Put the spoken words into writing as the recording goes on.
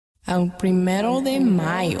al 1 de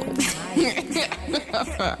Mayo.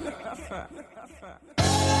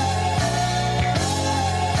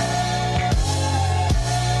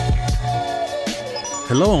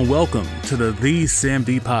 Hello and welcome to the Sam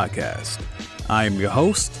D podcast. I am your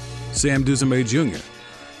host, Sam Dusamay Jr.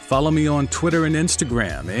 Follow me on Twitter and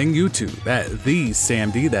Instagram and YouTube at the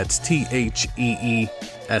Sam D. That's TheeSamD.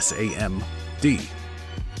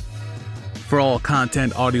 For all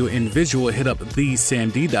content, audio, and visual, hit up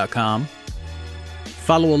thesamd.com.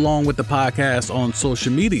 Follow along with the podcast on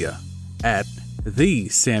social media at the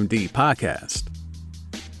Sam D Podcast.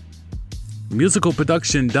 Musical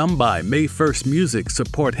production done by May 1st Music.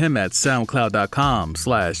 Support him at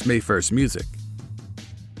soundcloud.com/May1stmusic.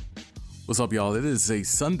 What's up, y'all? It is a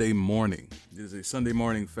Sunday morning.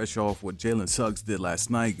 Fresh off what Jalen Suggs did last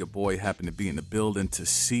night. Your boy happened to be in the building to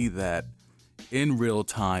see that in real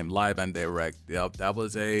time, live and direct. Yep, that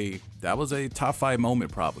was a top 5 moment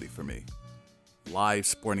probably for me. Live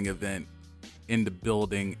sporting event in the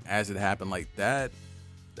building as it happened like that.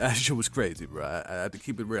 That shit was crazy, bro. I had to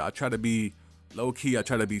keep it real. I try to be low key. I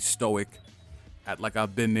try to be stoic, at like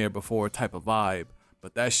I've been there before type of vibe.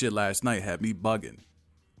 But that shit last night had me bugging.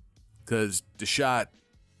 Because the shot,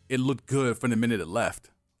 it looked good from the minute it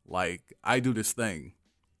left. Like, I do this thing.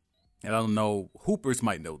 And I don't know, hoopers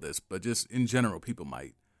might know this, but just in general, people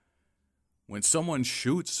might. When someone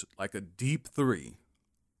shoots like a deep three,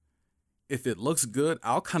 if it looks good,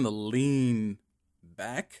 I'll kind of lean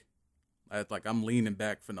back. Like I'm leaning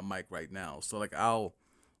back from the mic right now. So like I'll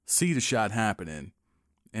see the shot happening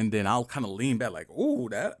and then I'll kind of lean back like, oh,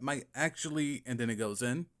 that might actually, and then it goes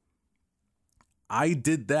in. I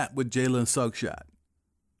did that with Jalen Suggs' shot.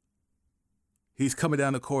 He's coming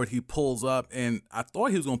down the court, he pulls up, and I thought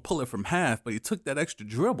he was going to pull it from half, but he took that extra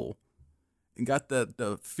dribble and got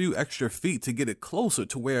the few extra feet to get it closer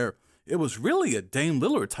to where it was really a Dame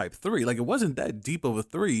Lillard type three. Like, it wasn't that deep of a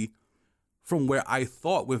three from where I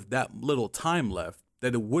thought with that little time left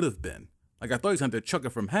that it would have been. Like, I thought he was going to chuck it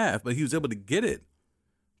from half, but he was able to get it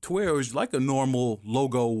to where it was like a normal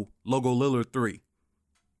logo Lillard three.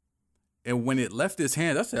 And when it left his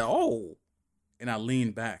hand, I said, oh, and I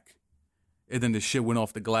leaned back. And then the shit went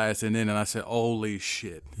off the glass and I said, holy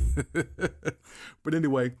shit. But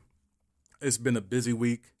anyway, it's been a busy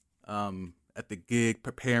week at the gig,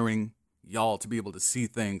 preparing y'all to be able to see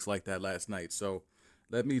things like that last night. So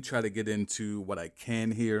let me try to get into what I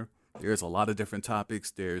can here. There's a lot of different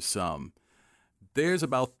topics. There's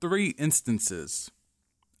about 3 instances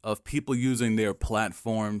of people using their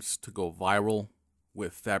platforms to go viral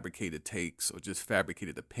with fabricated takes or just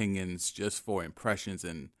fabricated opinions just for impressions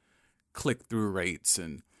and click-through rates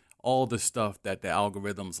and all the stuff that the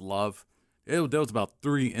algorithms love. There was about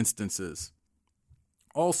 3 instances.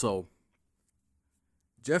 Also,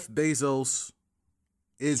 Jeff Bezos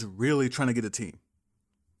is really trying to get a team.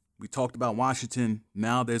 We talked about Washington.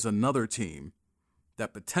 Now there's another team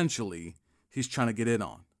that potentially he's trying to get in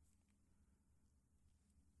on.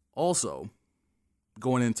 Also,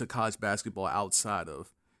 going into college basketball outside of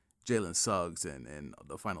Jalen Suggs and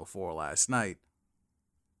the Final Four last night,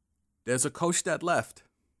 there's a coach that left.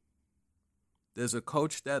 There's a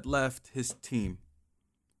coach that left his team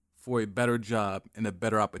for a better job and a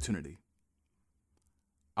better opportunity.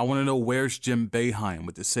 I want to know, where's Jim Boeheim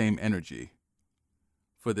with the same energy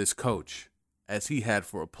for this coach as he had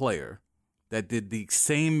for a player that did the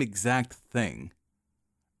same exact thing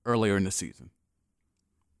earlier in the season.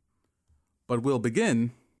 But we'll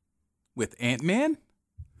begin with Ant-Man.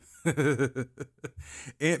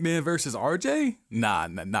 Ant-Man versus RJ? Nah,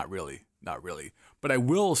 not really. Not really. But I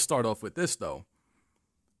will start off with this, though.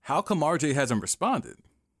 How come RJ hasn't responded?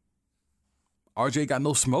 RJ got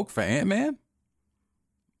no smoke for Ant-Man?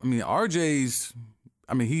 I mean,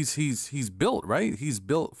 he's built, right? He's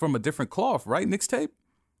built from a different cloth, right, Nick's tape?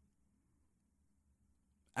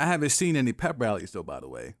 I haven't seen any pep rallies, though, by the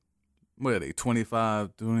way. What are they,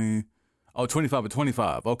 25, 20? Oh, 25 or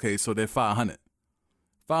 25. Okay, so they're 500.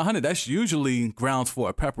 500, that's usually grounds for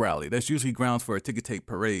a pep rally. That's usually grounds for a ticket tape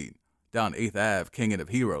parade down 8th Ave, King of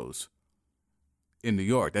Heroes in New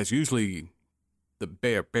York. That's usually the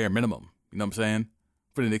bare minimum, you know what I'm saying,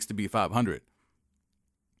 for the Knicks to be 500.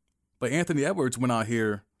 But Anthony Edwards went out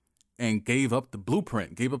here and gave up the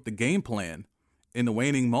blueprint, gave up the game plan in the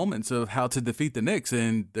waning moments of how to defeat the Knicks.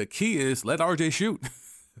 And the key is let RJ shoot.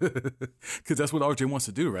 Because that's what RJ wants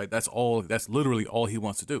to do, right? That's literally all he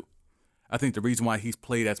wants to do. I think the reason why he's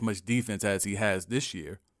played as much defense as he has this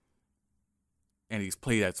year, and he's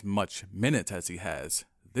played as much minutes as he has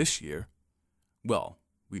this year, well,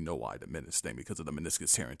 we know why, the minutes thing, because of the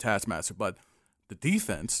meniscus tear and Taskmaster, but the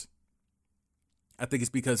defense, I think it's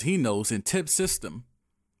because he knows in Tibbs' system,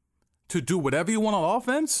 to do whatever you want on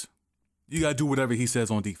offense, you got to do whatever he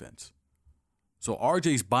says on defense. So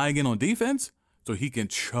RJ's buying in on defense so he can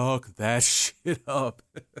chuck that shit up.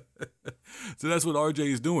 So that's what RJ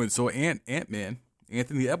is doing. So Ant-Man,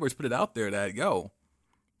 Anthony Edwards put it out there that, yo,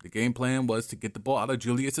 the game plan was to get the ball out of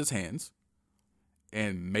Julius's hands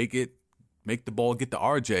and make the ball get to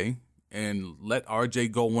RJ and let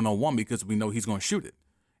RJ go one-on-one because we know he's going to shoot it.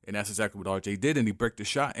 And that's exactly what RJ did, and he bricked the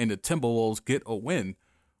shot, and the Timberwolves get a win.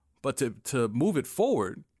 But to move it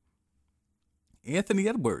forward, Anthony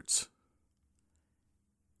Edwards,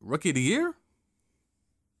 Rookie of the Year?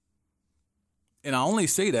 And I only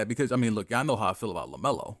say that because, I mean, look, y'all know how I feel about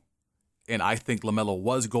LaMelo. And I think LaMelo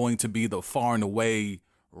was going to be the far and away,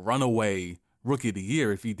 runaway Rookie of the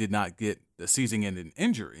Year if he did not get the season-ending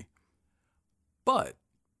injury. But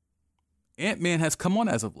Ant-Man has come on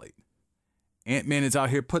as of late. Ant-Man is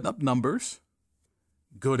out here putting up numbers,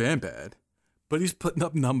 good and bad. But he's putting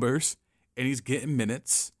up numbers, and he's getting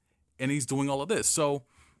minutes, and he's doing all of this. So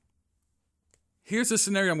here's the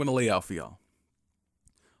scenario I'm going to lay out for y'all.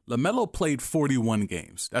 LaMelo played 41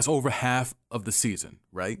 games. That's over half of the season,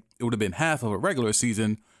 right? It would have been half of a regular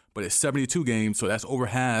season, but it's 72 games, so that's over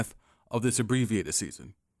half of this abbreviated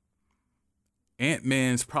season.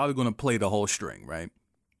 Ant-Man's probably going to play the whole string, right?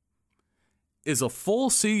 Is a full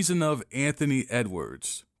season of Anthony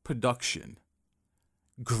Edwards production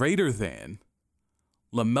greater than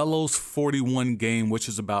LaMelo's 41 game, which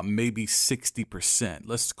is about maybe 60%.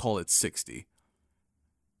 Let's call it 60.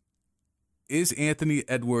 Is Anthony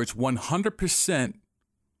Edwards 100%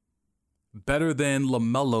 better than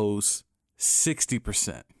LaMelo's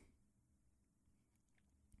 60%?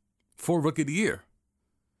 For Rookie of the Year.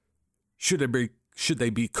 Should they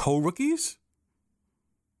be co-rookies?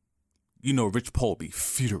 You know, Rich Paul be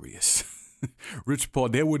furious. Rich Paul,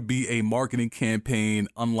 there would be a marketing campaign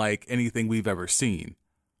unlike anything we've ever seen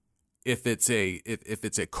if it's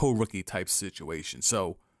a co-rookie type situation.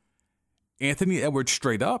 So, Anthony Edwards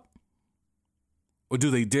straight up, or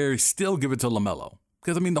do they dare still give it to LaMelo?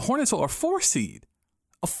 Because, I mean, the Hornets are a 4 seed.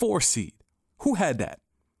 A 4 seed. Who had that?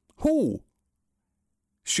 Who?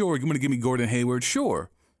 Sure, you want to give me Gordon Hayward?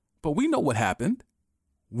 Sure. But we know what happened.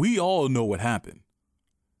 We all know what happened.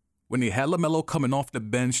 When they had LaMelo coming off the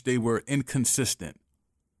bench, they were inconsistent.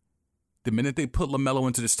 The minute they put LaMelo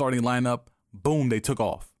into the starting lineup, boom, they took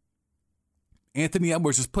off. Anthony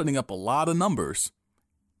Edwards is putting up a lot of numbers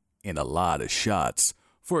and a lot of shots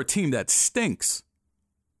for a team that stinks,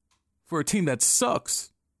 for a team that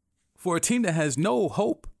sucks, for a team that has no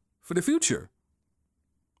hope for the future.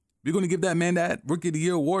 You're going to give that man that Rookie of the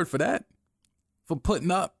Year award for that? For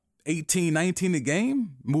putting up 18, 19 a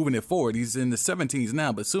game? Moving it forward. He's in the 17s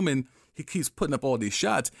now, but assuming he keeps putting up all these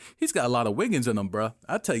shots, he's got a lot of Wiggins in him, bruh.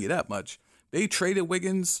 I'll tell you that much. They traded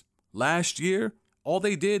Wiggins last year. All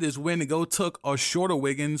they did is win and go took a shorter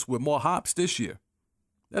Wiggins with more hops this year.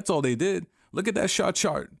 That's all they did. Look at that shot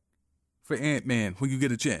chart for Ant-Man when you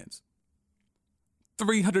get a chance.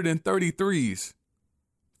 333s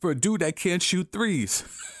for a dude that can't shoot threes.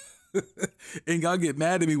 And y'all get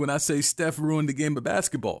mad at me when I say Steph ruined the game of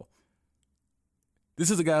basketball. This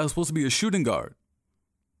is a guy who's supposed to be a shooting guard.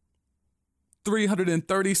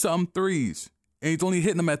 330-something threes. And he's only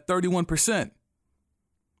hitting them at 31%.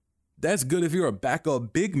 That's good if you're a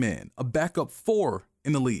backup big man, a backup 4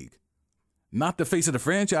 in the league. Not the face of the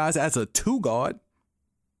franchise as a 2 guard.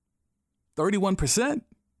 31%.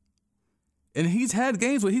 And he's had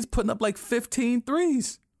games where he's putting up like 15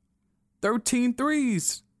 threes, 13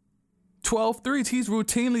 threes, 12 threes. He's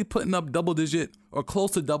routinely putting up double-digit or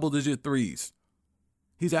close to double-digit threes.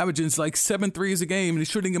 He's averaging like 7 threes a game, and he's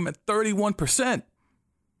shooting them at 31%.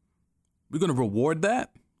 We're going to reward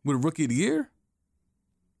that with a Rookie of the Year?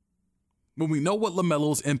 When we know what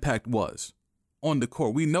LaMelo's impact was on the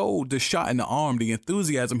court, we know the shot in the arm, the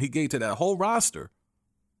enthusiasm he gave to that whole roster.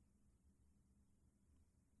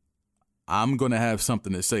 I'm going to have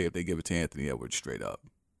something to say if they give it to Anthony Edwards straight up.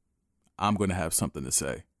 I'm going to have something to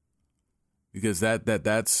say. Because that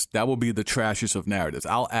will be the trashiest of narratives.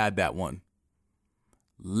 I'll add that one.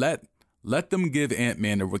 Let them give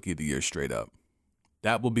Ant-Man the Rookie of the Year straight up.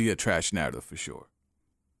 That will be a trash narrative for sure.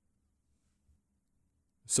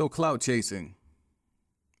 So clout chasing,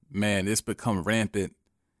 man, it's become rampant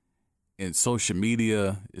in social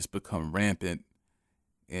media. It's become rampant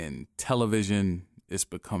in television. It's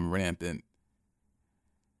become rampant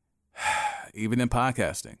even in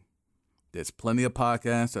podcasting. There's plenty of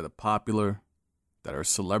podcasts that are popular, that are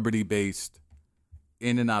celebrity-based,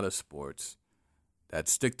 in and out of sports, that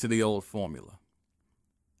stick to the old formula.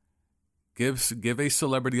 Give a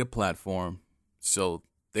celebrity a platform so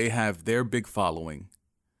they have their big following,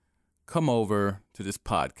 come over to this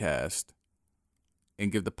podcast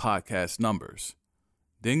and give the podcast numbers.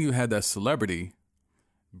 Then you had that celebrity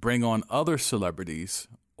bring on other celebrities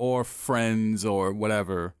or friends or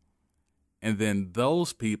whatever, and then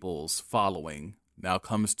those people's following now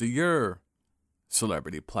comes to your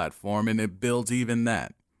celebrity platform, and it builds even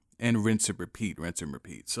that, and rinse and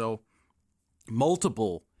repeat. So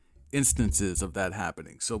multiple instances of that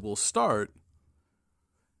happening. So we'll start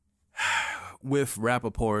with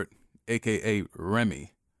Rappaport, aka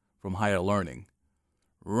Remy from Higher Learning.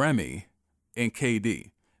 Remy and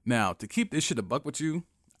KD. Now, to keep this shit a buck with you,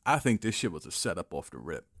 I think this shit was a setup off the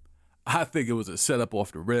rip.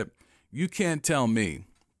 You can't tell me.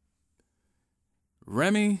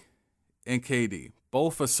 Remy and KD,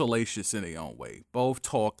 both are salacious in their own way. Both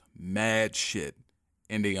talk mad shit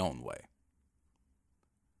in their own way.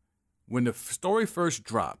 When the story first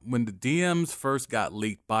dropped, when the DMs first got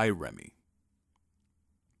leaked by Remy,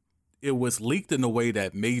 it was leaked in a way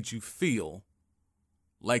that made you feel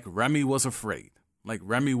like Remy was afraid, like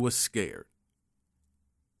Remy was scared.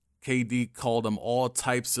 KD called him all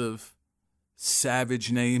types of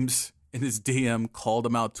savage names in his DM, called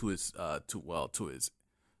him out to his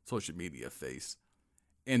social media face,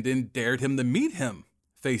 and then dared him to meet him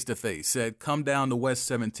face to face. Said, "Come down to West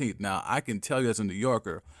 17th." Now, I can tell you as a New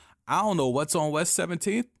Yorker, I don't know what's on West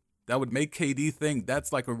 17th that would make KD think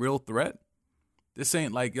that's like a real threat. This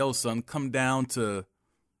ain't like, yo, son, come to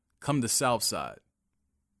South Side.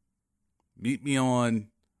 Meet me on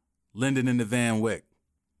Linden and the Van Wyck.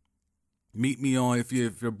 Meet me on, if you're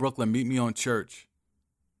Brooklyn, meet me on Church.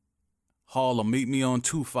 Harlem, meet me on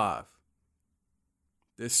 25.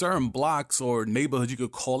 There's certain blocks or neighborhoods you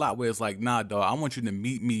could call out where it's like, nah, dog, I want you to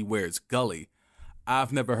meet me where it's gully.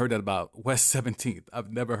 I've never heard that about West 17th.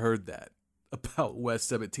 I've never heard that about West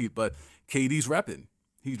 17th, but KD's repping.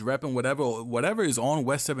 He's repping whatever is on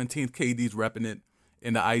West 17th, KD's repping it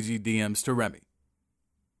in the IG DMs to Remy.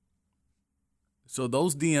 So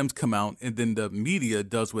those DMs come out, and then the media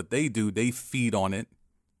does what they do. They feed on it.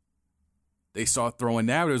 They start throwing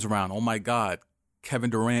narratives around. Oh my God, Kevin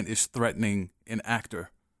Durant is threatening an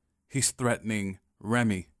actor. He's threatening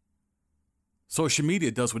Remy. Social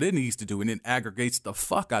media does what it needs to do, and it aggregates the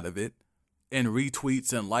fuck out of it. And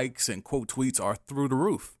retweets and likes and quote tweets are through the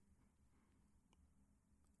roof.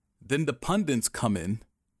 Then the pundits come in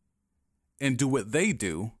and do what they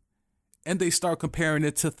do, and they start comparing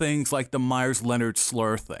it to things like the Myers-Leonard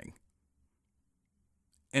slur thing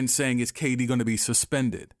and saying, is KD going to be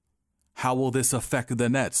suspended? How will this affect the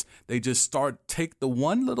Nets? They just take the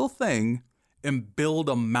one little thing and build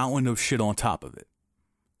a mountain of shit on top of it.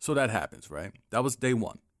 So that happens, right? That was day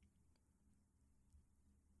one.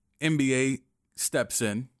 NBA steps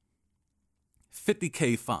in,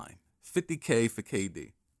 $50K fine, $50K for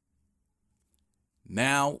KD.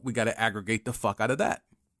 Now we got to aggregate the fuck out of that.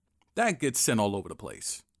 That gets sent all over the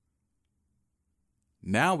place.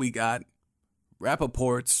 Now we got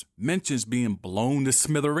Rappaport's mentions being blown to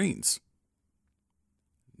smithereens.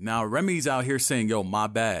 Now Remy's out here saying, yo, my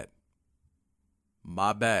bad.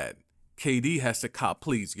 My bad. KD has to cop,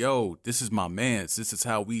 please. Yo, this is my man's. This is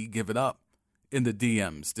how we give it up in the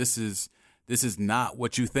DMs. This is not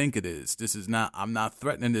what you think it is. This is not, I'm not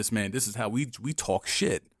threatening this man. This is how we talk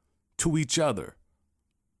shit to each other.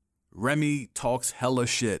 Remy talks hella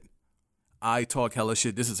shit. I talk hella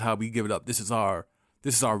shit. This is how we give it up. This is our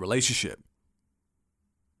relationship.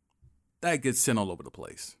 That gets sent all over the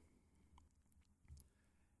place.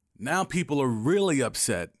 Now people are really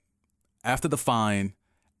upset after the fine,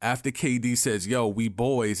 after KD says, yo, we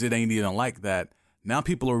boys, it ain't even like that. Now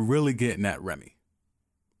people are really getting at Remy.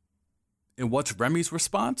 And what's Remy's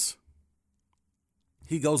response?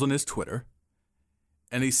 He goes on his Twitter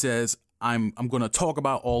and he says, I'm going to talk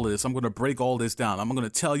about all this. I'm going to break all this down. I'm going to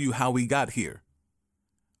tell you how we got here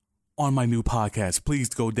on my new podcast. Please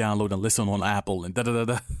go download and listen on Apple and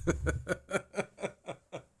da-da-da-da.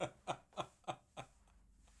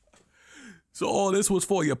 So all this was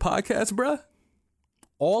for your podcast, bruh?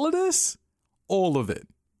 All of this? All of it.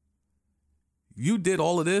 You did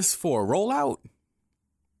all of this for a rollout?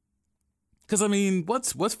 Because, I mean,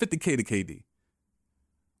 what's 50K to KD?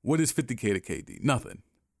 What is 50K to KD? Nothing.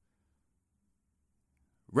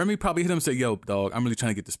 Remy probably hit him and said, yo, dog, I'm really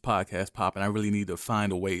trying to get this podcast popping. I really need to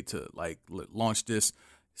find a way to, launch this.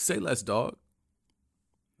 Say less, dog.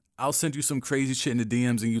 I'll send you some crazy shit in the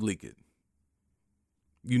DMs and you leak it.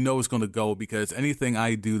 You know it's going to go because anything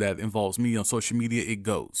I do that involves me on social media, it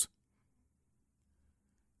goes.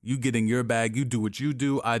 You get in your bag, you do what you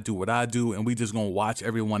do, I do what I do, and we just going to watch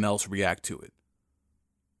everyone else react to it.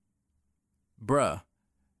 Bruh,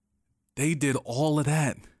 they did all of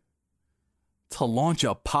that to launch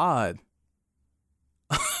a pod.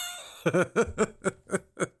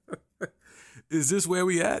 Is this where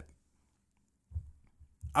we at?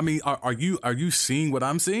 I mean, are you seeing what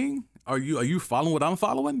I'm seeing? Are you following what I'm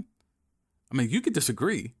following? I mean, you could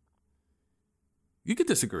disagree. You could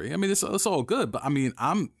disagree. I mean, it's all good, but I mean,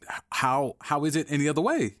 how is it any other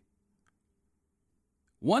way?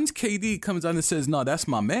 Once KD comes out and says, "No, that's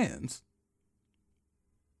my man's,"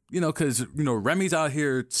 because Remy's out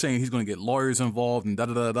here saying he's going to get lawyers involved and da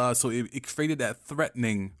da da da. So it created that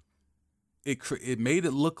threatening. It made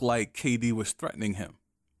it look like KD was threatening him.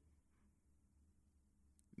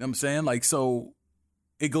 You know what I'm saying? Like, so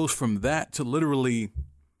it goes from that to literally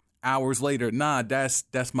hours later, nah, that's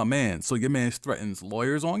my man. So your man threatens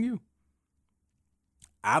lawyers on you?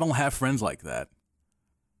 I don't have friends like that.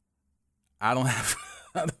 I don't have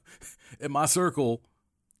in my circle,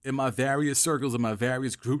 in my various circles, in my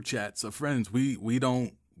various group chats of friends, we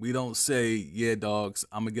don't say, yeah, dogs,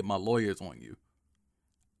 I'm gonna get my lawyers on you.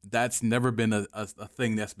 That's never been a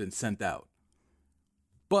thing that's been sent out.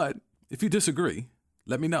 But if you disagree,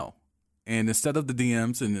 let me know. And instead of the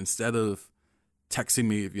DMs and instead of texting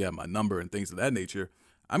me if you have my number and things of that nature,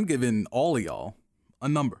 I'm giving all of y'all a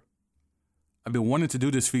number. I've been wanting to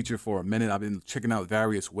do this feature for a minute. I've been checking out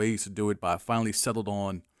various ways to do it, but I finally settled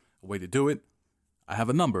on a way to do it. I have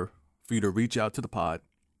a number for you to reach out to the pod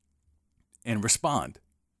and respond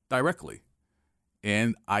directly.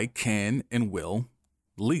 And I can and will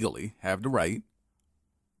legally have the right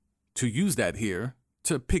to use that here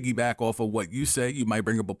to piggyback off of what you say. You might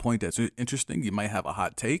bring up a point that's interesting. You might have a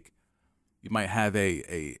hot take. You might have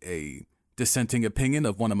a dissenting opinion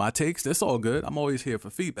of one of my takes. That's all good. I'm always here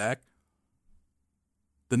for feedback.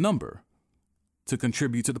 The number to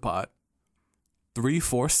contribute to the pod,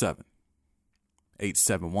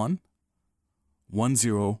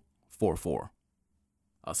 347-871-1044.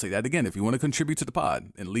 I'll say that again. If you want to contribute to the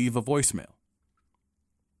pod and leave a voicemail,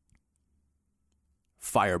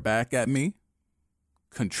 fire back at me,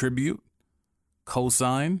 contribute,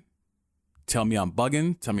 cosign, tell me I'm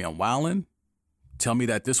bugging, tell me I'm wilding, tell me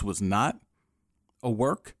that this was not a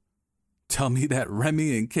work, tell me that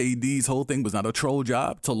Remy and KD's whole thing was not a troll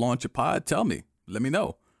job to launch a pod. Tell me, let me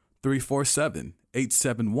know.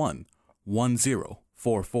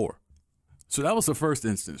 347-871-1044. So that was the first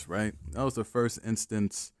instance, right? That was the first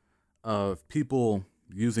instance of people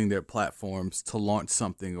using their platforms to launch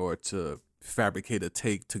something or to fabricate a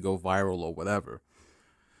take to go viral or whatever.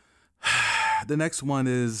 The next one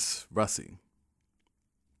is Russie.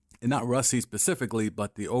 And not Russie specifically,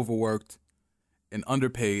 but the overworked and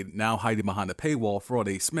underpaid, now hiding behind a paywall,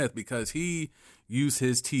 Friday Smith, because he used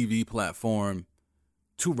his TV platform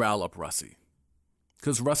to rile up Russie.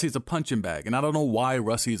 Because Russie's a punching bag. And I don't know why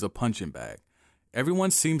Russie's a punching bag.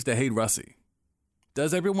 Everyone seems to hate Russie.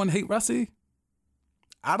 Does everyone hate Russie?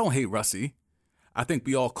 I don't hate Russie. I think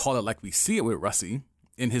we all call it like we see it with Russie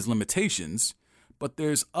in his limitations. But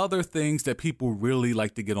there's other things that people really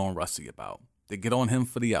like to get on Russie about. They get on him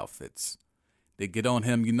for the outfits. They get on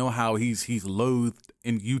him, you know how he's loathed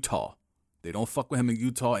in Utah. They don't fuck with him in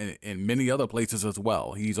Utah and many other places as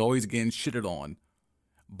well. He's always getting shitted on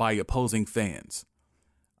by opposing fans.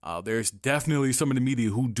 There's definitely some in the media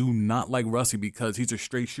who do not like Russie because he's a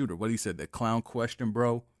straight shooter. What he said, that clown question,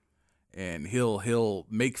 bro. And he'll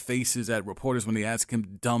make faces at reporters when they ask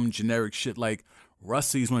him dumb, generic shit. Like,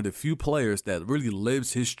 Russie's one of the few players that really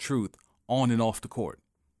lives his truth on and off the court.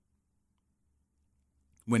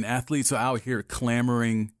 When athletes are out here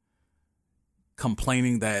clamoring,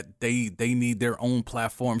 complaining that they need their own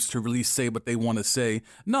platforms to really say what they want to say.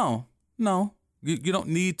 No. You don't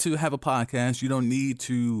need to have a podcast. You don't need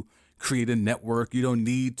to create a network. You don't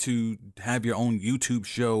need to have your own YouTube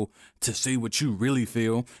show to say what you really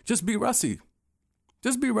feel. Just be Russie.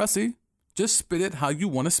 Just be Russie. Just spit it how you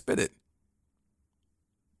want to spit it.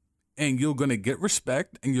 And you're going to get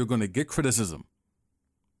respect and you're going to get criticism.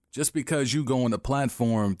 Just because you go on a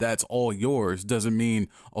platform that's all yours doesn't mean,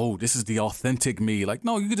 oh, this is the authentic me. Like,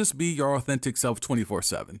 no, you can just be your authentic self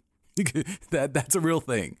 24/7. That's a real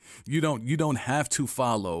thing. You don't have to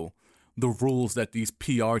follow the rules that these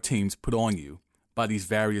PR teams put on you by these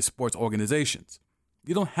various sports organizations.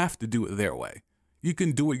 You don't have to do it their way. You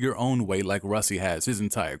can do it your own way like Russie has his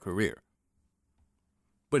entire career.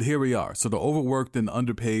 But here we are. So the overworked and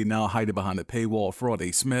underpaid, now hiding behind a paywall,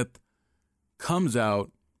 Friday Smith comes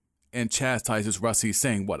out and chastises Russie,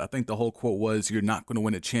 saying what? I think the whole quote was, you're not going to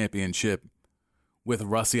win a championship with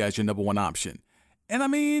Russie as your number one option. And I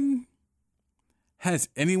mean, has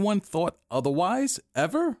anyone thought otherwise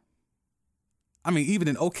ever? I mean, even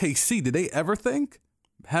in OKC, did they ever think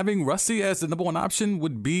having Russie as the number one option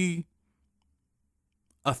would be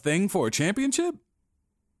a thing for a championship?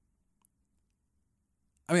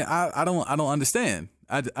 I mean, I don't understand.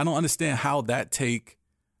 I don't understand how that take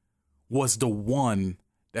was the one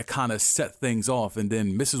that kind of set things off, and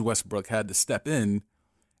then Mrs. Westbrook had to step in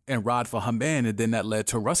and ride for her man, and then that led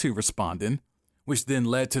to Russie responding, which then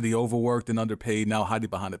led to the overworked and underpaid, now hiding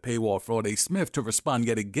behind the paywall, Friday Smith, to respond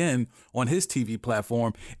yet again on his TV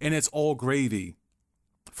platform, and it's all gravy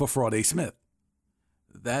for Friday Smith.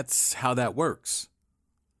 That's how that works.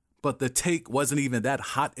 But the take wasn't even that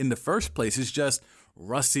hot in the first place. It's just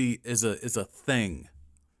Russie is a thing.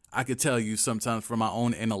 I could tell you sometimes from my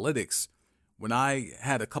own analytics, when I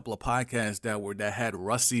had a couple of podcasts that had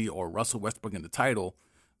Russie or Russell Westbrook in the title,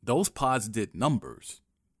 those pods did numbers.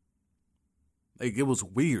 Like, it was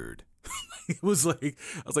weird. It was like,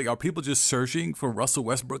 I was like, are people just searching for Russell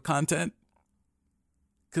Westbrook content?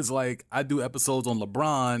 Because, like, I do episodes on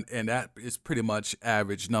LeBron, and that is pretty much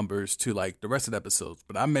average numbers to, like, the rest of the episodes.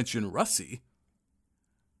 But I mentioned Russie.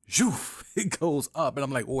 It goes up. And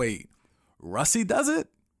I'm like, wait, Russie does it?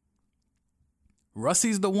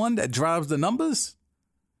 Russie's the one that drives the numbers?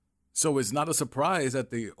 So it's not a surprise that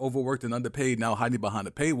the overworked and underpaid, now hiding behind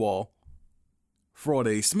the paywall,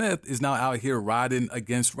 Friday Smith, is now out here riding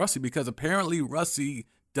against Russie, because apparently Russie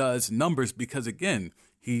does numbers because, again,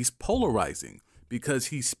 he's polarizing, because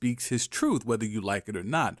he speaks his truth, whether you like it or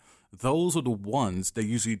not. Those are the ones that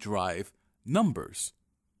usually drive numbers,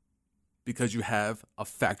 because you have a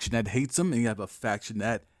faction that hates him, and you have a faction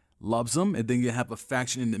that loves him, and then you have a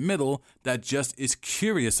faction in the middle that just is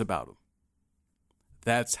curious about him.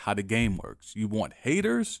 That's how the game works. You want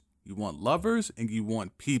haters, you want lovers, and you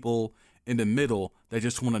want people in the middle that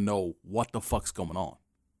just want to know what the fuck's going on.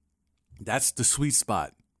 That's the sweet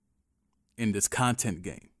spot in this content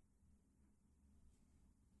game.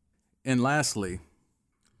 And lastly,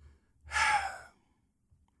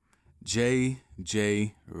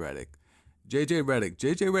 J.J. Redick. J.J.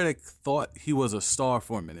 Redick thought he was a star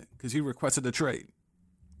for a minute because he requested a trade.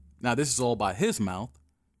 Now, this is all by his mouth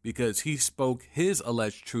because he spoke his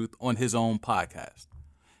alleged truth on his own podcast.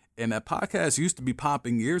 And that podcast used to be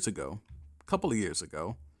popping years ago, a couple of years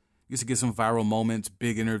ago. Used to get some viral moments,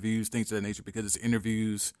 big interviews, things of that nature, because it's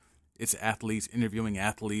interviews, it's athletes interviewing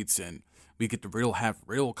athletes, and we get to have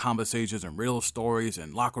real conversations and real stories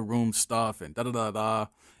and locker room stuff and da-da-da-da.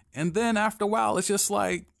 And then after a while, it's just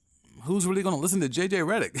like, who's really going to listen to J.J.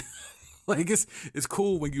 Redick? Like, it's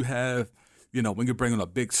cool when you have, when you're bringing a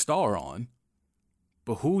big star on,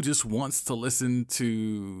 but who just wants to listen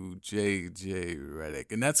to J.J.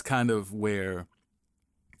 Redick? And that's kind of where,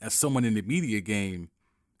 as someone in the media game,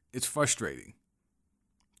 it's frustrating,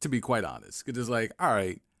 to be quite honest. Because it's like, all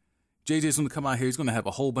right, JJ's going to come out here. He's going to have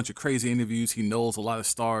a whole bunch of crazy interviews. He knows a lot of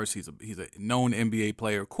stars. He's a known NBA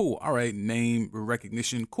player. Cool. All right, name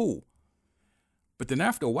recognition. Cool. But then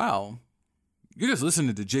after a while, you're just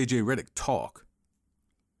listening to J.J. Redick talk.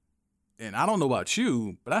 And I don't know about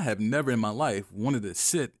you, but I have never in my life wanted to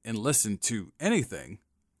sit and listen to anything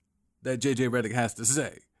that J.J. Redick has to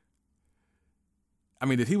say. I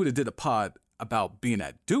mean, if he would have did a pod about being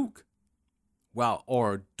at Duke,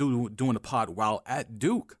 doing a pod while at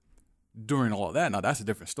Duke during all of that, now that's a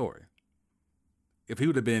different story. If he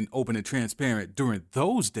would have been open and transparent during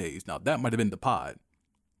those days, now that might have been the pod.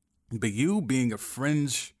 But you being a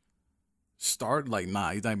fringe start, like,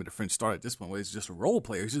 nah, he's not even a fringe start at this point. He's just a role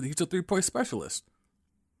player. He's a 3-point specialist.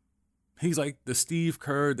 He's like the Steve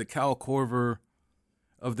Kerr, the Cal Korver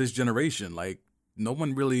of this generation. Like, no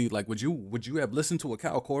one really, like, would you have listened to a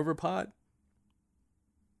Cal Korver pod?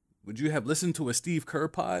 Would you have listened to a Steve Kerr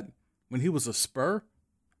pod when he was a Spur?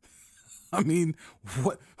 I mean,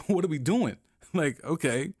 what are we doing? Like,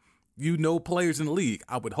 okay, players in the league.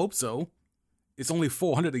 I would hope so. It's only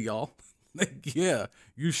 400 of y'all. Like, yeah,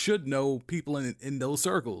 you should know people in those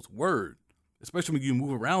circles. Word. Especially when you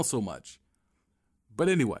move around so much. But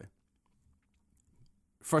anyway,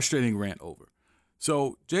 frustrating rant over.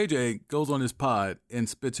 So JJ goes on his pod and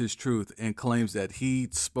spits his truth and claims that he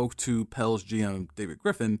spoke to Pels GM David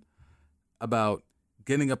Griffin about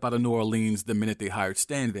getting up out of New Orleans the minute they hired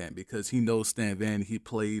Stan Van, because he knows Stan Van. He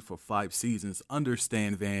played for 5 seasons under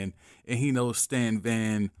Stan Van, and he knows Stan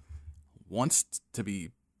Van wants to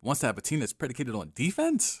have a team that's predicated on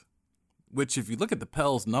defense, which if you look at the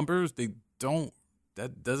Pels numbers,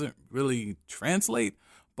 that doesn't really translate.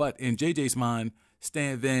 But in JJ's mind,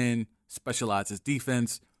 Stan Van specializes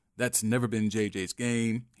defense. That's never been JJ's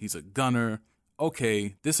game. He's a gunner.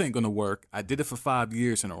 Okay, this ain't going to work. I did it for 5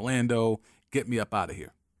 years in Orlando. Get me up out of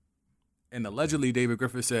here. And allegedly, David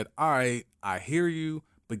Griffin said, all right, I hear you,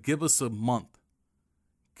 but give us a month.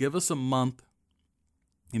 Give us a month.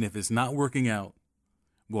 And if it's not working out,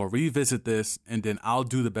 We'll revisit this, and then I'll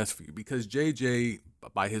do the best for you. Because JJ,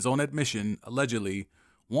 by his own admission, allegedly,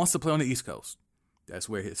 wants to play on the East Coast. That's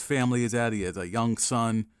where his family is at. He has a young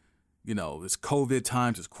son. You know, it's COVID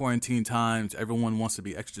times, it's quarantine times. Everyone wants to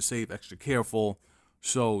be extra safe, extra careful.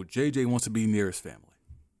 So JJ wants to be near his family.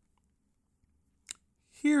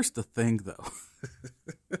 Here's the thing,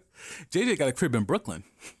 though. JJ got a crib in Brooklyn.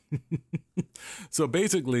 So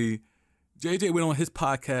basically, JJ went on his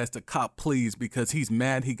podcast to cop pleas because he's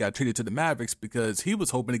mad he got traded to the Mavericks because he was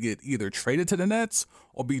hoping to get either traded to the Nets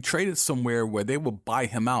or be traded somewhere where they would buy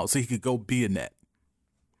him out so he could go be a Net.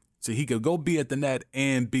 So he could go be at the Net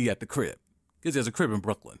and be at the crib because there's a crib in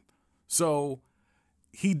Brooklyn. So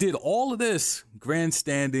he did all of this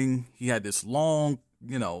grandstanding. He had this long,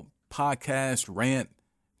 podcast rant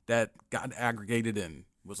that got aggregated and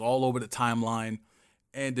was all over the timeline.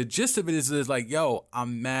 And the gist of it is like, yo,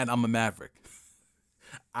 I'm mad I'm a Maverick.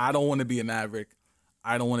 I don't want to be a Maverick.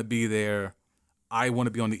 I don't want to be there. I want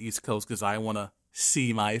to be on the East Coast because I want to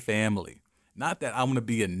see my family. Not that I want to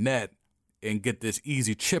be a Net and get this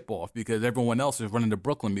easy chip off because everyone else is running to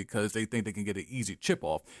Brooklyn because they think they can get an easy chip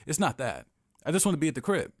off. It's not that. I just want to be at the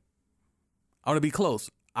crib. I want to be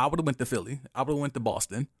close. I would have went to Philly. I would have went to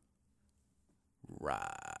Boston.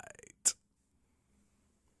 Right.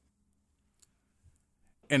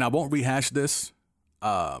 And I won't rehash this,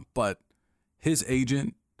 but his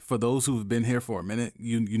agent, for those who've been here for a minute,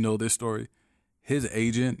 you know this story. His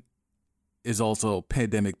agent is also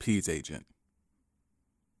Pandemic P's agent.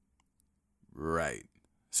 Right.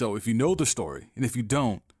 So if you know the story, and if you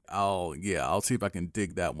don't, I'll see if I can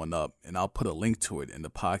dig that one up, and I'll put a link to it in the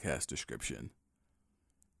podcast description.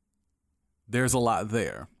 There's a lot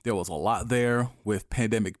there. There was a lot there with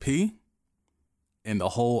Pandemic P and the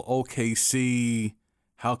whole OKC,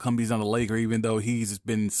 how come he's not a Laker, even though he's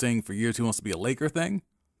been saying for years he wants to be a Laker thing.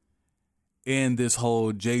 And this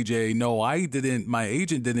whole JJ, no, I didn't, my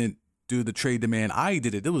agent didn't do the trade demand. I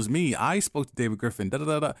did it. It was me. I spoke to David Griffin.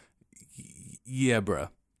 Da-da-da-da. Yeah, bruh.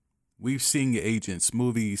 We've seen your agents,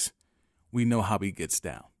 movies. We know how he gets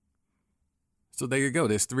down. So there you go.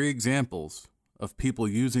 There's 3 examples of people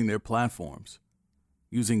using their platforms,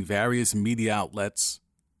 using various media outlets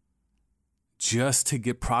just to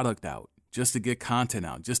get product out, just to get content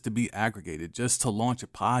out, just to be aggregated, just to launch a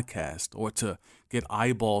podcast or to get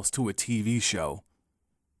eyeballs to a TV show.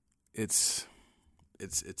 It's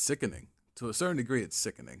sickening. To a certain degree, it's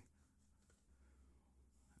sickening.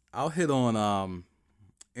 I'll hit on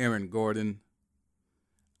Aaron Gordon.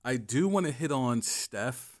 I do want to hit on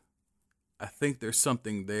Steph. I think there's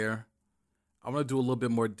something there. I want to do a little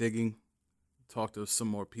bit more digging, talk to some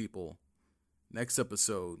more people. Next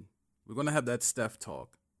episode, we're going to have that Steph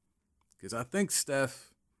talk. Because I think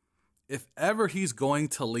Steph, if ever he's going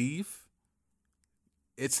to leave,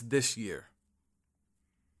 it's this year.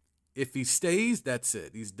 If he stays, that's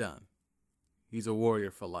it. He's done. He's a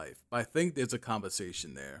Warrior for life. But I think there's a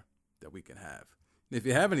conversation there that we can have. And if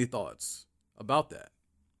you have any thoughts about that,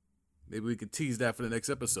 maybe we could tease that for the next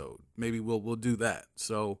episode. Maybe we'll do that.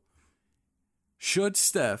 So, should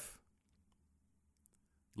Steph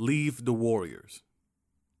leave the Warriors?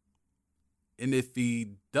 And if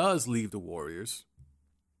he does leave the Warriors,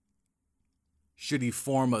 should he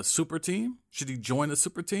form a super team? Should he join a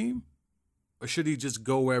super team? Or should he just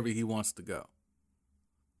go wherever he wants to go?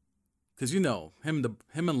 Because, him and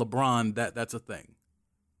LeBron, that's a thing.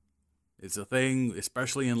 It's a thing,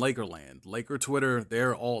 especially in Lakerland. Laker Twitter,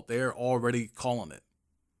 they're already calling it.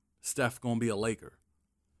 Steph gonna be a Laker.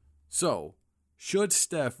 So, should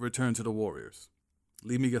Steph return to the Warriors?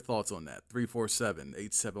 Leave me your thoughts on that.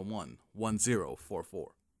 347-871-1044.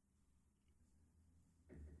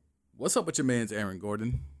 What's up with your man's Aaron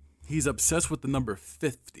Gordon? He's obsessed with the number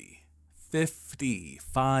 50. 50.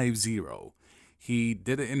 He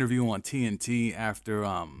did an interview on TNT after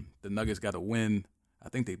the Nuggets got a win. I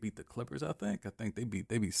think they beat the Clippers, I think they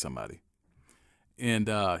beat somebody. And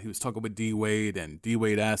he was talking with D Wade, and D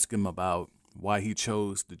Wade asked him about why he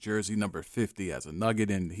chose the jersey number 50 as a Nugget,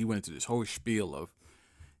 and he went into this whole spiel of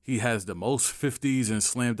he has the most 50s in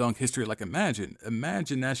slam dunk history. Like, imagine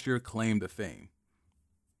that's your claim to fame.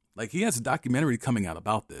 Like, he has a documentary coming out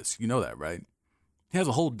about this. You know that, right? He has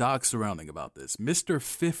a whole doc surrounding about this. Mr.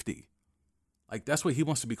 50. Like, that's what he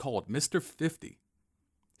wants to be called, Mr. 50.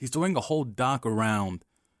 He's doing a whole doc around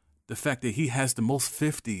the fact that he has the most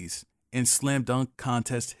 50s in slam dunk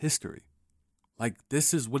contest history. Like,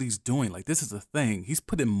 this is what he's doing. Like, this is a thing. He's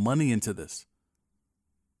putting money into this.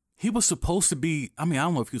 He was supposed to be, I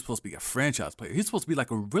don't know if he was supposed to be a franchise player. He's supposed to be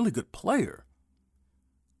like a really good player.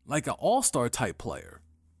 Like an all-star type player.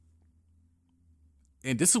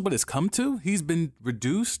 And this is what it's come to. He's been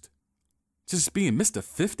reduced Just being Mr.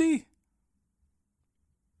 50?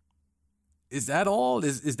 Is that all?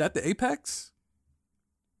 Is that the apex?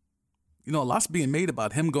 You know, a lot's being made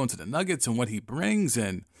about him going to the Nuggets and what he brings,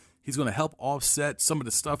 and he's going to help offset some of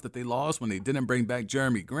the stuff that they lost when they didn't bring back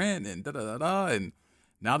Jeremy Grant and da-da-da-da. And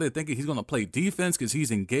now they're thinking he's going to play defense because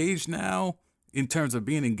he's engaged now in terms of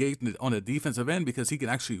being engaged on the defensive end because he can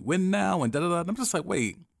actually win now and da-da-da. I'm just like,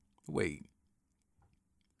 wait.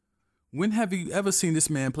 When have you ever seen this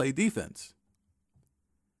man play defense?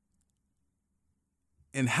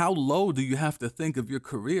 And how low do you have to think of your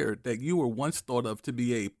career that you were once thought of to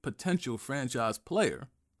be a potential franchise player?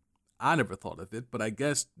 I never thought of it, but I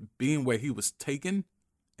guess being where he was taken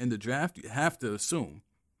in the draft, you have to assume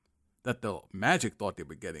that the Magic thought they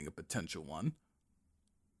were getting a potential one.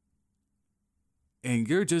 And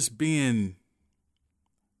you're just being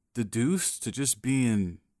deduced to just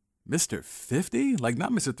being Mr. 50? Like,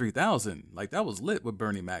 not Mr. 3000. Like, that was lit with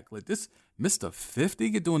Bernie Mac. Like, this Mr. 50?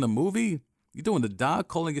 You're doing a movie? You're doing the doc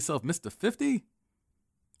calling yourself Mr. 50?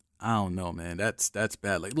 I don't know, man. That's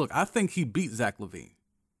bad. Like, look, I think he beat Zach LaVine.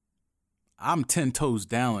 I'm 10 toes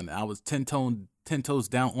down. I was 10 toes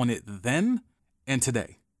down on it then and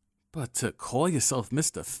today. But to call yourself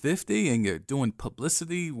Mr. 50 and you're doing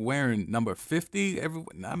publicity wearing number 50,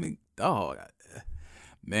 everyone, I mean, dog,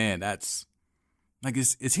 man, that's like,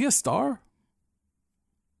 is he a star?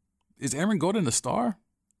 Is Aaron Gordon a star?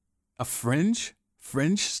 A fringe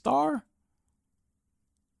star?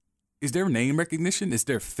 Is there name recognition? Is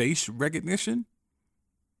there face recognition?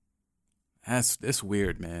 That's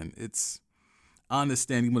weird, man. I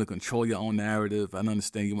understand you want to control your own narrative. I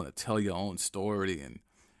understand you want to tell your own story,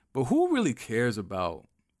 but who really cares about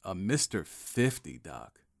a Mr. 50,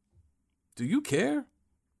 Doc? Do you care?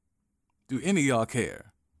 Do any of y'all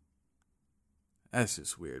care? That's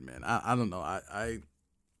just weird, man. I don't know. I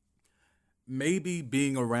maybe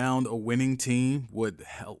being around a winning team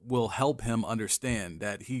will help him understand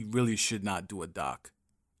that he really should not do a doc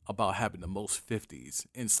about having the most 50s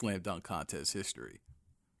in slam dunk contest history.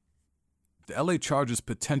 The LA Chargers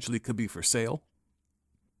potentially could be for sale.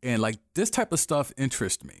 And like, this type of stuff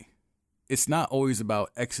interests me. It's not always about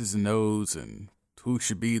X's and O's and who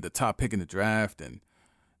should be the top pick in the draft and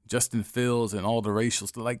Justin Fields and all the racial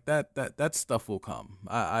stuff. Like that stuff will come.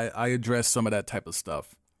 I address some of that type of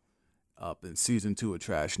stuff up in season 2 of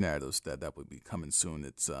Trash Narratives that will be coming soon.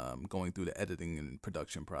 It's going through the editing and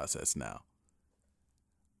production process now.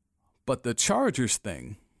 But the Chargers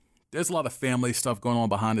thing, there's a lot of family stuff going on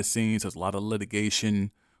behind the scenes. There's a lot of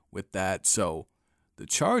litigation with that. So the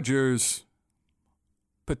Chargers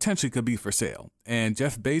potentially could be for sale. And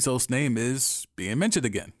Jeff Bezos' name is being mentioned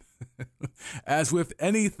again. As with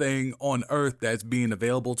anything on earth that's being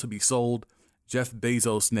available to be sold, Jeff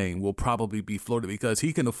Bezos' name will probably be floated because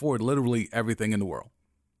he can afford literally everything in the world.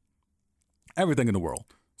 Everything in the world.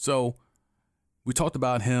 So we talked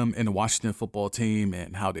about him in the Washington football team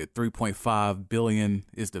and how the $3.5 billion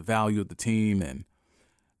is the value of the team. And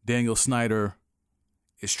Daniel Snyder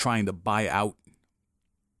is trying to buy out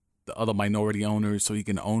the other minority owners so he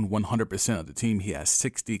can own 100% of the team. He has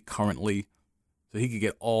 60 currently. So he could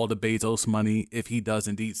get all the Bezos money if he does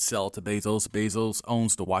indeed sell to Bezos. Bezos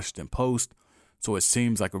owns the Washington Post. So it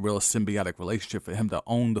seems like a real symbiotic relationship for him to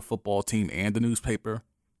own the football team and the newspaper.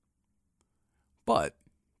 But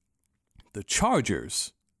the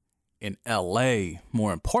Chargers in LA,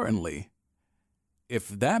 more importantly, if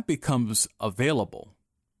that becomes available,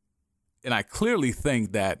 and I clearly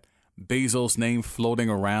think that Bezos' name floating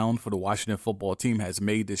around for the Washington football team has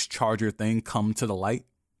made this Charger thing come to the light.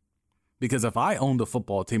 Because if I own the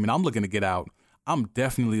football team and I'm looking to get out, I'm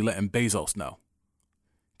definitely letting Bezos know.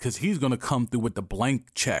 Because he's going to come through with the blank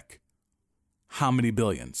check. How many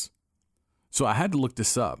billions? So I had to look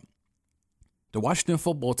this up. The Washington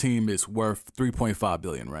football team is worth $3.5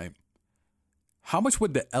 billion, right? How much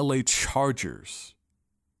would the LA Chargers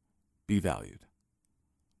be valued?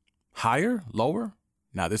 Higher? Lower?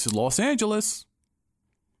 Now, this is Los Angeles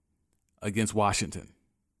against Washington.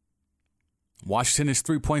 Washington is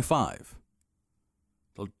 3.5.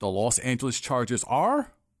 The Los Angeles Chargers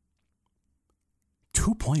are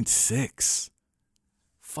 2.6.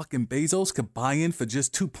 Fucking Bezos could buy in for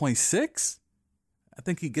just 2.6? I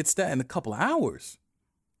think he gets that in a couple of hours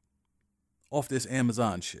off this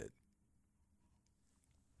Amazon shit.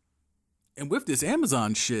 And with this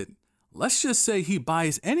Amazon shit, let's just say he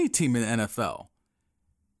buys any team in the NFL.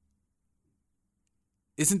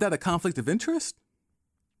 Isn't that a conflict of interest?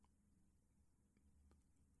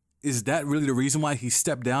 Is that really the reason why he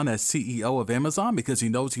stepped down as CEO of Amazon? Because he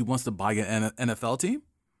knows he wants to buy an NFL team?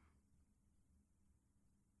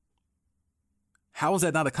 How is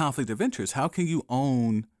that not a conflict of interest? How can you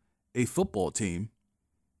own a football team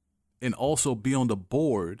and also be on the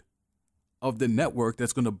board of the network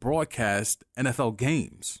that's going to broadcast NFL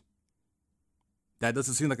games. That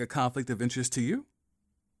doesn't seem like a conflict of interest to you?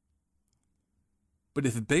 But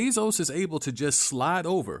if Bezos is able to just slide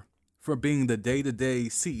over from being the day-to-day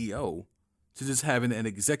CEO to just having an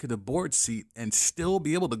executive board seat and still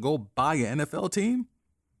be able to go buy an NFL team,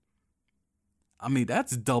 I mean,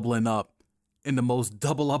 that's doubling up in the most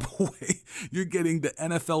double up way. You're getting the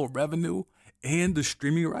NFL revenue and the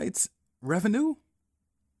streaming rights revenue.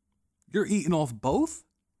 You're eating off both.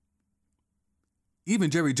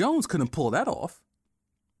 Even Jerry Jones couldn't pull that off.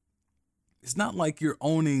 It's not like you're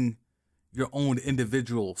owning your own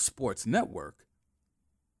individual sports network.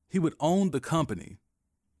 He would own the company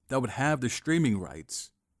that would have the streaming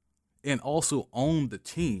rights and also own the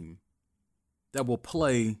team that will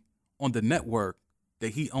play on the network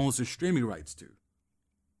that he owns the streaming rights to.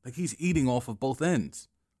 Like, he's eating off of both ends.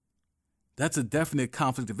 That's a definite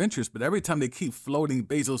conflict of interest. But every time they keep floating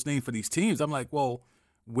Bezos' name for these teams, I'm like, well,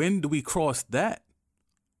 when do we cross that?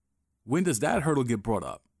 When does that hurdle get brought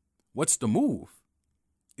up? What's the move?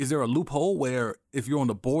 Is there a loophole where if you're on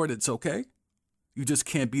the board, it's okay? You just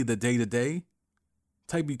can't be the day-to-day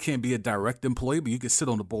type. You can't be a direct employee, but you can sit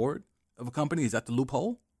on the board of a company. Is that the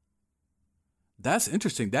loophole? That's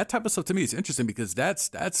interesting. That type of stuff to me is interesting because that's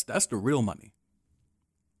the real money.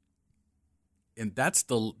 And that's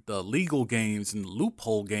the legal games and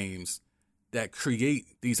loophole games that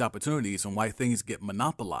create these opportunities and why things get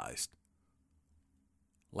monopolized.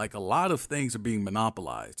 Like, a lot of things are being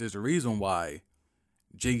monopolized. There's a reason why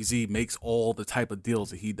Jay-Z makes all the type of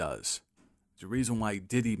deals that he does. There's a reason why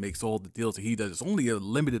Diddy makes all the deals that he does. There's only a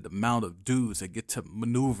limited amount of dudes that get to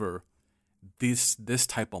maneuver this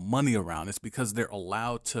type of money around. It's because they're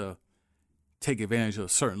allowed to take advantage of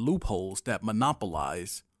certain loopholes that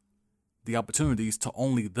monopolize the opportunities to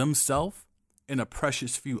only themselves and a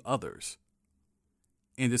precious few others.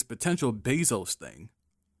 And this potential Bezos thing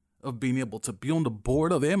of being able to be on the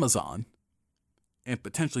board of Amazon and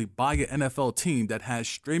potentially buy an NFL team that has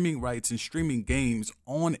streaming rights and streaming games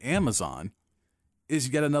on Amazon is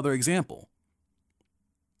yet another example.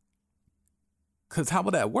 Because how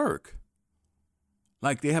would that work?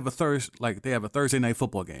 Like, they have a Thursday night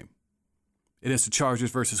football game. It is the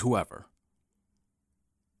Chargers versus whoever.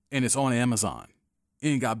 And it's on Amazon.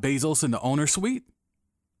 And you got Bezos in the owner suite.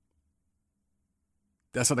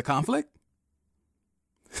 That's not a conflict?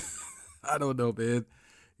 I don't know, man.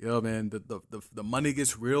 Yo, man, the money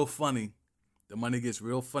gets real funny. The money gets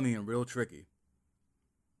real funny and real tricky.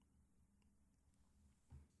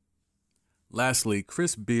 Lastly,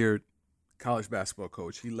 Chris Beard, college basketball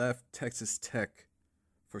coach, he left Texas Tech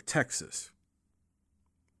for Texas.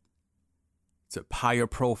 It's a higher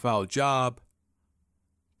profile job,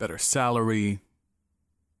 better salary,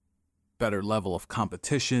 better level of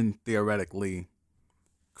competition, theoretically.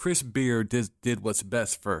 Chris Beard did what's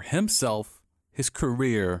best for himself, his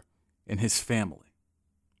career, and his family.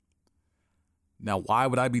 Now, why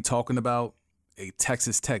would I be talking about a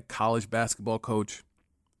Texas Tech college basketball coach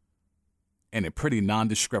and a pretty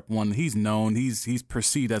nondescript one? He's known, he's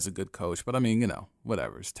perceived as a good coach, but I mean,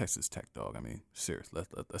 whatever. It's Texas Tech, dog. I mean, seriously,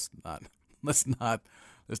 let's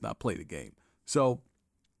not play the game. So,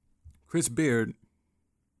 Chris Beard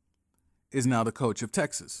is now the coach of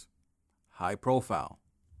Texas. High profile,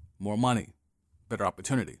 more money, better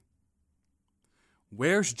opportunity.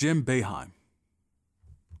 Where's Jim Boeheim?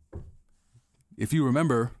 If you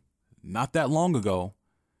remember, not that long ago,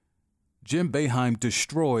 Jim Boeheim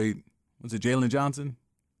destroyed, was it Jalen Johnson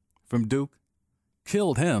from Duke?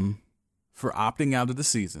 Killed him for opting out of the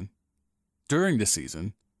season, during the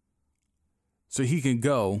season, so he can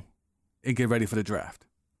go and get ready for the draft.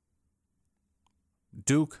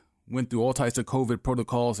 Duke went through all types of COVID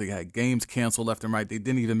protocols. They had games canceled left and right. They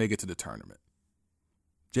didn't even make it to the tournament.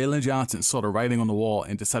 Jalen Johnson saw the writing on the wall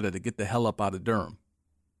and decided to get the hell up out of Durham.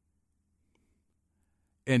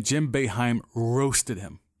 And Jim Boeheim roasted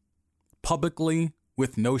him publicly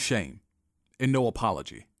with no shame and no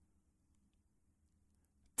apology.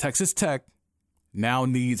 Texas Tech now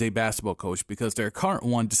needs a basketball coach because their current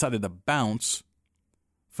one decided to bounce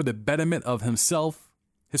for the betterment of himself,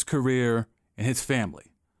 his career, and his family,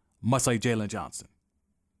 much like Jalen Johnson.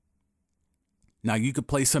 Now, you could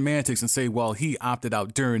play semantics and say, well, he opted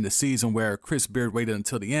out during the season where Chris Beard waited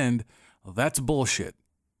until the end. Well, that's bullshit.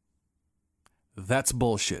 That's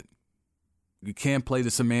bullshit. You can't play the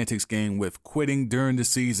semantics game with quitting during the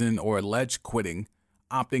season or alleged quitting,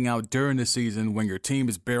 opting out during the season when your team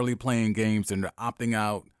is barely playing games and they're opting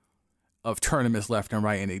out of tournaments left and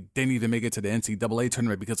right and they didn't even make it to the NCAA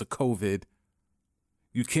tournament because of COVID.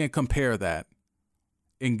 You can't compare that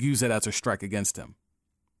and use that as a strike against him.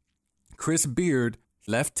 Chris Beard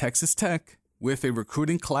left Texas Tech with a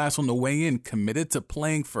recruiting class on the way in committed to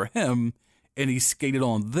playing for him, and he skated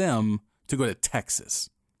on them to go to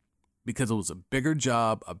Texas because it was a bigger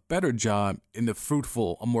job, a better job, and a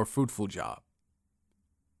more fruitful job.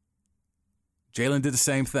 Jalen did the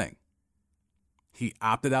same thing. He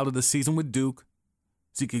opted out of the season with Duke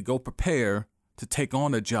so he could go prepare to take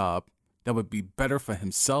on a job that would be better for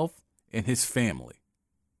himself and his family.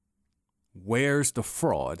 Where's the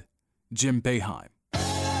fraud, Jim Boeheim?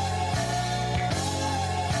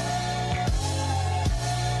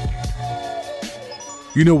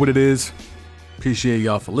 You know what it is. Appreciate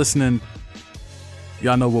y'all for listening.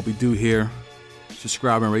 Y'all know what we do here.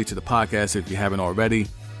 Subscribe and rate to the podcast if you haven't already.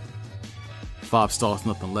 5 stars,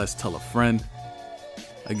 nothing less. Tell a friend.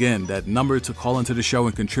 Again, that number to call into the show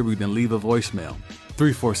and contribute and leave a voicemail,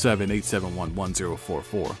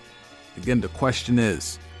 347-871-1044. Again, the question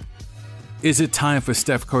is it time for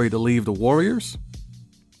Steph Curry to leave the Warriors?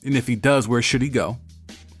 And if he does, where should he go?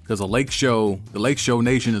 Because the Lake Show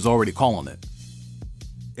Nation is already calling it.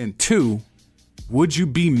 And 2, would you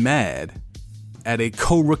be mad at a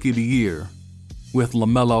co-rookie of the year with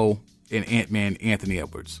LaMelo and Ant-Man Anthony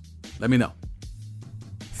Edwards? Let me know.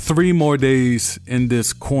 3 more days in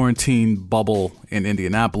this quarantine bubble in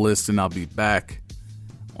Indianapolis, and I'll be back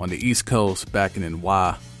on the East Coast, back in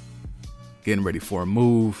NY, getting ready for a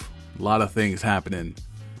move. A lot of things happening,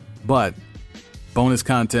 but bonus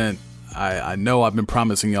content. I know I've been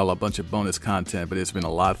promising y'all a bunch of bonus content, but there's been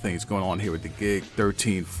a lot of things going on here with the gig,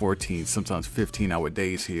 13, 14, sometimes 15-hour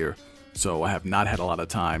days here. So I have not had a lot of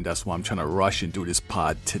time. That's why I'm trying to rush and do this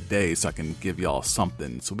pod today so I can give y'all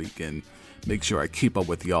something so we can make sure I keep up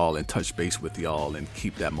with y'all and touch base with y'all and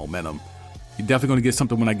keep that momentum. You're definitely going to get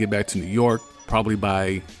something when I get back to New York,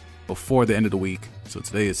 probably before the end of the week. So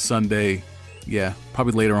today is Sunday. Yeah,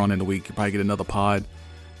 probably later on in the week, you'll probably get another pod.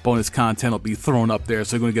 Bonus content will be thrown up there,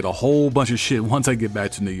 so you're going to get a whole bunch of shit once I get back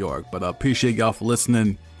to New York. But I appreciate y'all for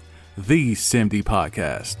listening. The Sam D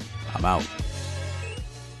Podcast. I'm out.